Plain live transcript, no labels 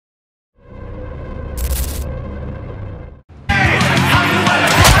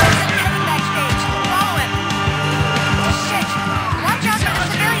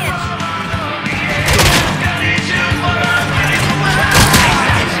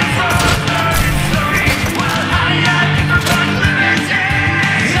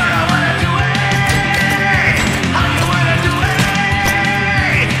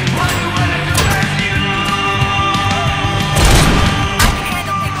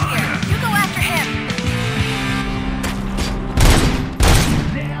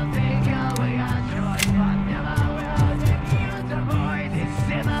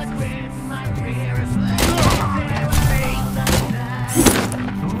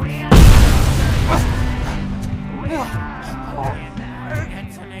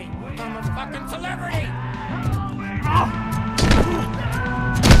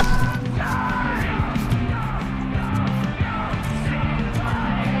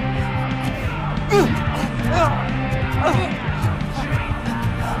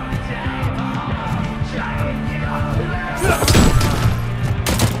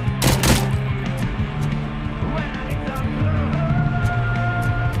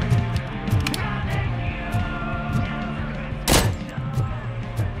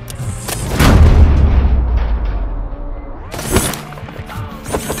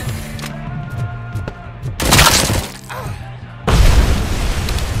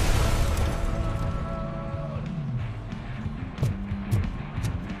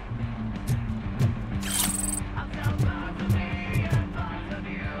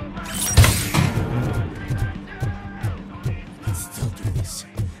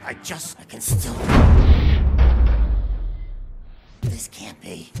I can still... This can't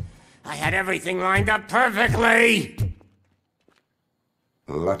be. I had everything lined up perfectly!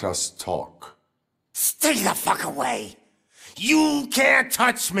 Let us talk. Stay the fuck away! You can't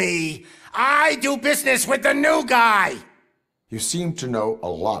touch me! I do business with the new guy! You seem to know a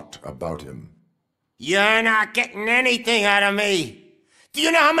lot about him. You're not getting anything out of me! Do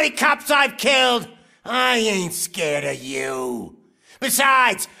you know how many cops I've killed? I ain't scared of you!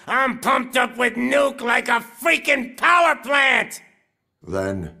 Besides, I'm pumped up with nuke like a freaking power plant!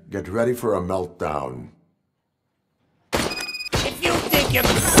 Then, get ready for a meltdown. If you think you...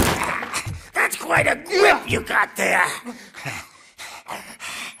 That's quite a grip you got there!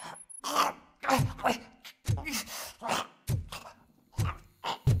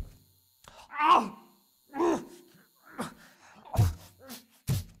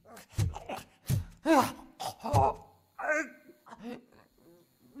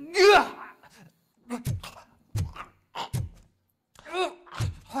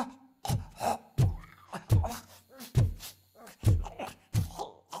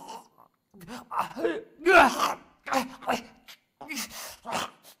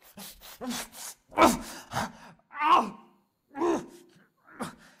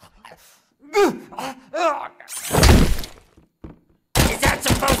 Is that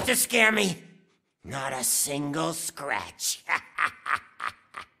supposed to scare me? Not a single scratch.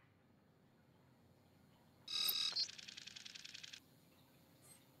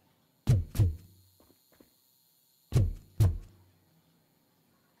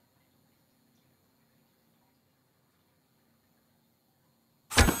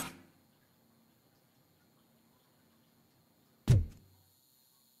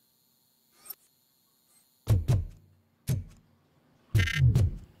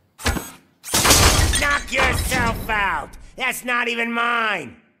 Knock yourself out! That's not even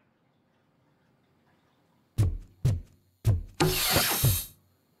mine!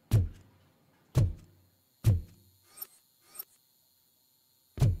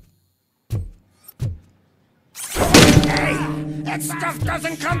 Hey! That stuff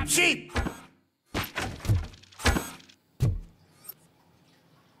doesn't come cheap!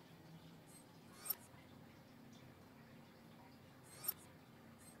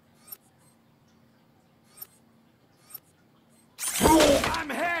 I'm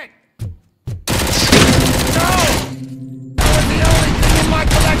hit! No! That was the only thing in my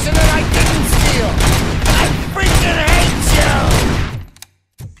collection that I didn't steal! I freaking hate you!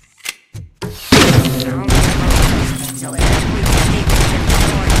 I'll never rest until everything is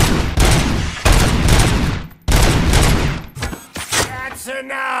destroyed. That's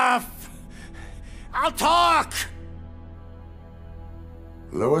enough! I'll talk!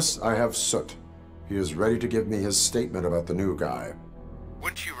 Lewis, I have Soot. He is ready to give me his statement about the new guy.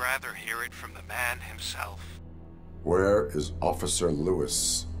 Wouldn't you rather hear it from the man himself? Where is Officer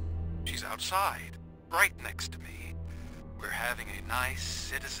Lewis? She's outside, right next to me. We're having a nice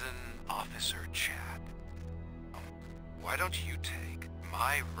citizen-officer chat. Why don't you take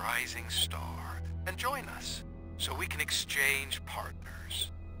my rising star and join us, so we can exchange partners?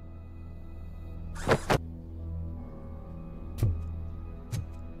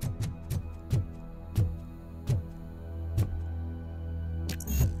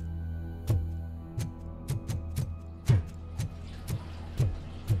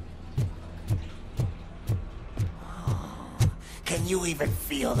 Can you even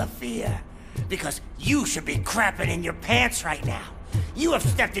feel the fear? Because you should be crapping in your pants right now. You have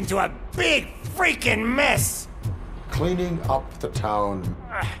stepped into a big freaking mess. Cleaning up the town.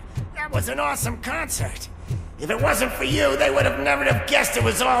 That was an awesome concert. If it wasn't for you, they would have never have guessed it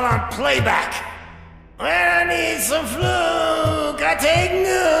was all on playback. When I need some fluke, I take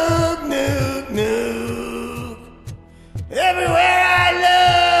nuke, nuke, nuke. Everywhere I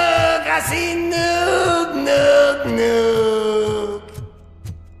look, I see nuke, nuke, nuke.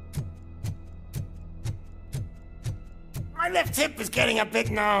 My left hip is getting a bit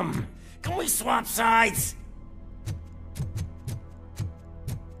numb. Can we swap sides?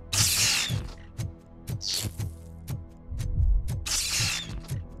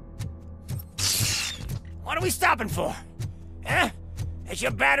 What are we stopping for? Huh? Is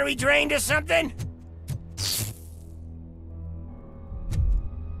your battery drained or something?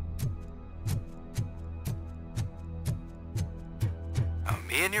 Now,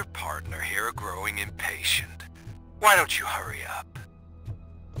 me and your partner here are growing impatient. Why don't you hurry up?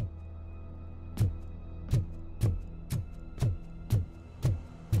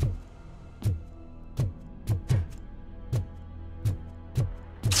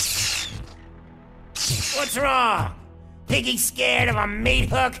 What's wrong? Piggy scared of a meat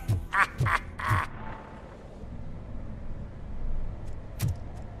hook?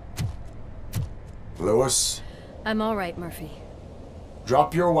 Lewis, I'm all right, Murphy.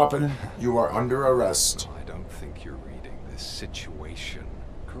 drop your weapon. You are under arrest. I don't think you're reading this situation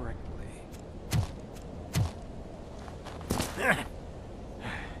correctly.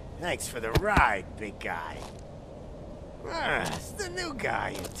 Thanks for the ride, big guy. It's the new guy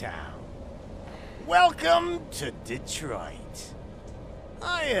in town. Welcome to Detroit.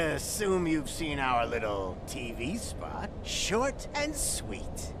 I assume you've seen our little TV spot. Short and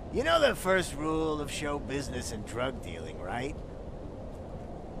sweet. You know the first rule of show business and drug dealing, right?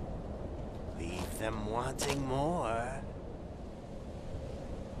 Leave them wanting more.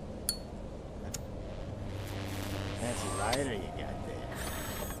 That's a lighter you got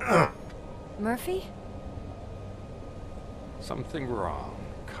there. Murphy? Something wrong,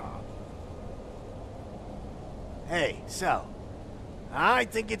 cop. Hey, so, I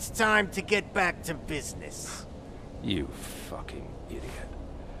think it's time to get back to business. You fucking idiot.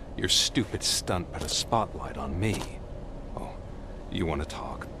 Your stupid stunt put a spotlight on me. Oh, you want to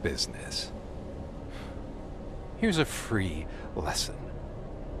talk business? Here's a free lesson.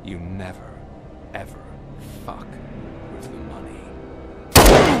 You never, ever fuck with the money.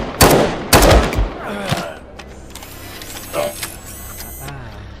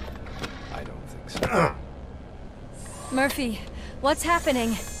 I don't think so. Murphy, what's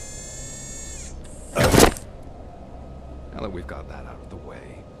happening? Now that we've got that out of the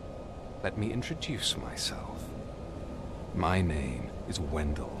way, let me introduce myself. My name is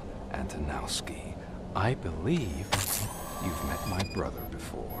Wendell Antonowski. I believe you've met my brother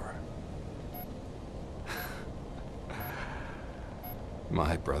before.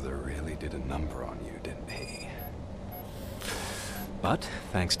 My brother really did a number on you, didn't he? But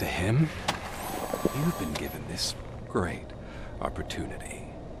thanks to him, you've been given this great opportunity.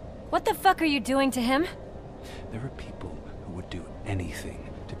 What the fuck are you doing to him? There are people who would do anything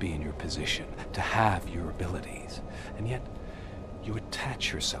to be in your position, to have your abilities, and yet you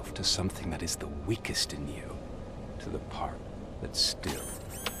attach yourself to something that is the weakest in you, to the part that's still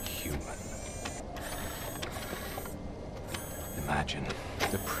human. Imagine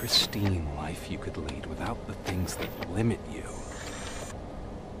the pristine life you could lead without the things that limit you.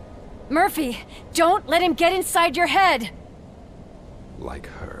 Murphy, don't let him get inside your head! Like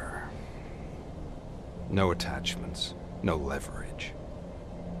her. No attachments, no leverage.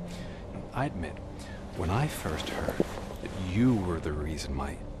 I admit, when I first heard that you were the reason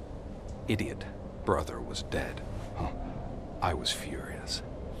my idiot brother was dead, I was furious.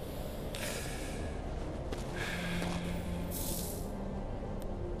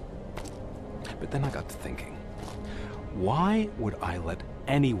 But then I got to thinking, why would I let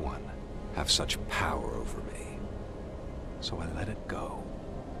anyone have such power over me? So I let it go.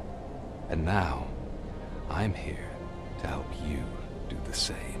 And now, I'm here to help you do the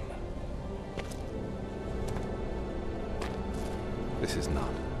same. This is not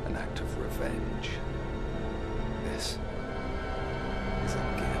an act of revenge. This is a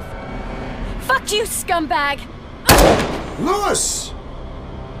gift. Fuck you, scumbag! Lewis!